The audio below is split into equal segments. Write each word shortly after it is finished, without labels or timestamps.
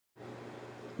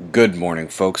Good morning,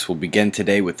 folks. We'll begin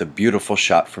today with a beautiful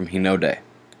shot from Hinode.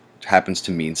 It happens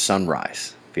to mean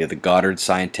sunrise, via the Goddard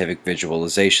Scientific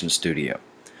Visualization Studio.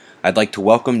 I'd like to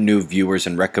welcome new viewers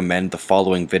and recommend the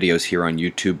following videos here on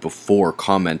YouTube before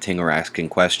commenting or asking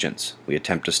questions. We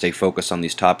attempt to stay focused on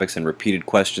these topics, and repeated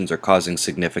questions are causing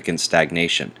significant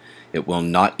stagnation. It will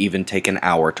not even take an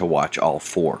hour to watch all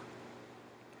four.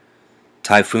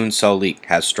 Typhoon Solik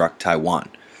has struck Taiwan.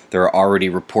 There are already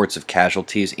reports of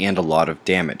casualties and a lot of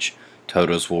damage.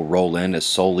 Totos will roll in as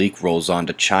Solik rolls on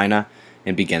to China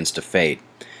and begins to fade.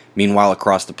 Meanwhile,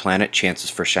 across the planet, chances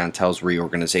for Chantel's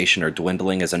reorganization are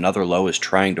dwindling as another low is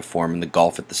trying to form in the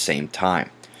Gulf at the same time.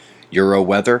 Euro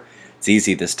weather, it's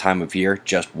easy this time of year.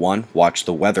 Just 1, watch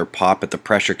the weather pop at the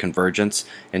pressure convergence,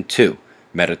 and 2,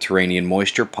 Mediterranean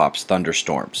moisture pops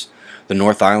thunderstorms. The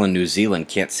North Island, New Zealand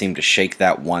can't seem to shake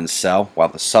that one cell, while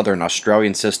the southern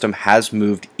Australian system has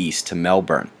moved east to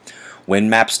Melbourne. Wind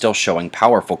map still showing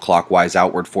powerful clockwise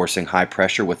outward forcing high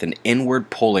pressure with an inward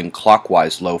pulling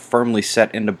clockwise low firmly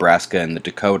set in Nebraska and the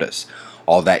Dakotas.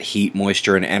 All that heat,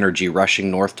 moisture, and energy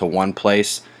rushing north to one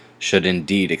place should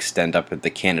indeed extend up into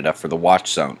Canada for the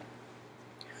watch zone.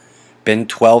 Been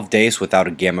 12 days without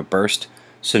a gamma burst.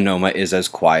 Sonoma is as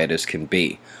quiet as can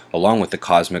be, along with the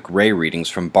cosmic ray readings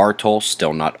from Bartol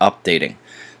still not updating.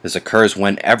 This occurs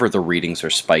whenever the readings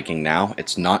are spiking now.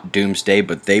 It's not doomsday,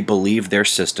 but they believe their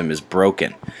system is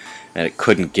broken, and it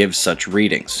couldn't give such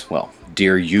readings. Well,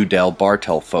 dear Udell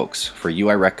Bartol folks, for you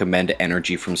I recommend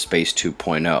Energy from Space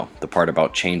 2.0, the part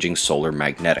about changing solar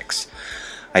magnetics.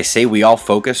 I say we all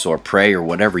focus, or pray, or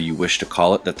whatever you wish to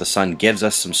call it, that the sun gives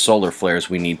us some solar flares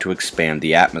we need to expand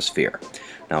the atmosphere.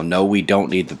 Now, no, we don't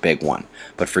need the big one,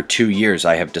 but for 2 years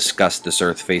I have discussed this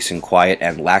Earth-facing quiet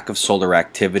and lack of solar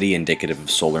activity indicative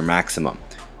of solar maximum.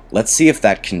 Let's see if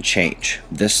that can change.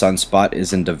 This sunspot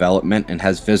is in development and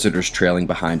has visitors trailing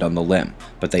behind on the limb,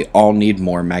 but they all need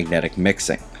more magnetic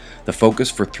mixing. The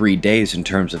focus for 3 days in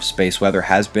terms of space weather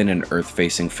has been an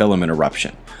Earth-facing filament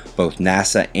eruption. Both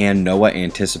NASA and NOAA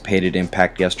anticipated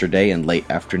impact yesterday, and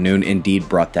late afternoon indeed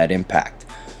brought that impact.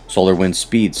 Solar wind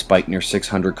speeds spiked near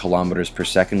 600 kilometers per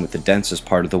second, with the densest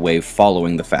part of the wave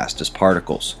following the fastest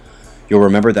particles. You'll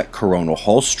remember that coronal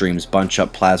hole streams bunch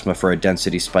up plasma for a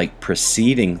density spike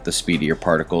preceding the speedier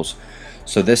particles,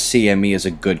 so this CME is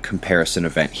a good comparison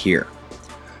event here.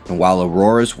 And while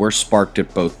auroras were sparked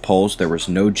at both poles, there was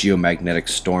no geomagnetic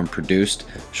storm produced,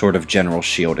 short of general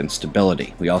shield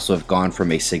instability. We also have gone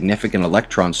from a significant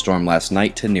electron storm last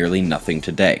night to nearly nothing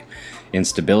today.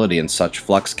 Instability and such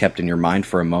flux kept in your mind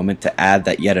for a moment to add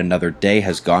that yet another day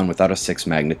has gone without a 6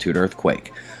 magnitude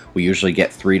earthquake. We usually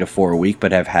get 3 to 4 a week,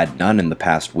 but have had none in the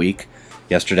past week.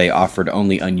 Yesterday offered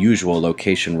only unusual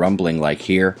location rumbling like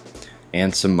here,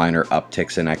 and some minor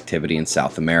upticks in activity in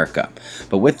South America.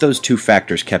 But with those two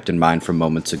factors kept in mind from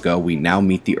moments ago, we now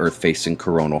meet the Earth-facing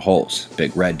coronal holes.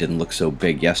 Big Red didn't look so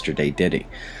big yesterday, did he?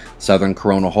 Southern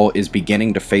coronal hole is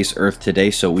beginning to face Earth today,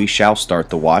 so we shall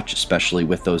start the watch, especially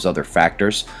with those other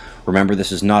factors. Remember,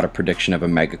 this is not a prediction of a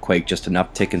megaquake, just an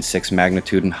uptick in 6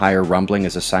 magnitude and higher rumbling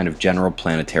as a sign of general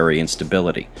planetary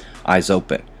instability. Eyes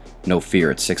open. No fear,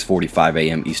 it's 6:45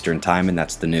 a.m. Eastern Time, and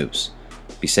that's the news.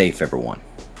 Be safe, everyone.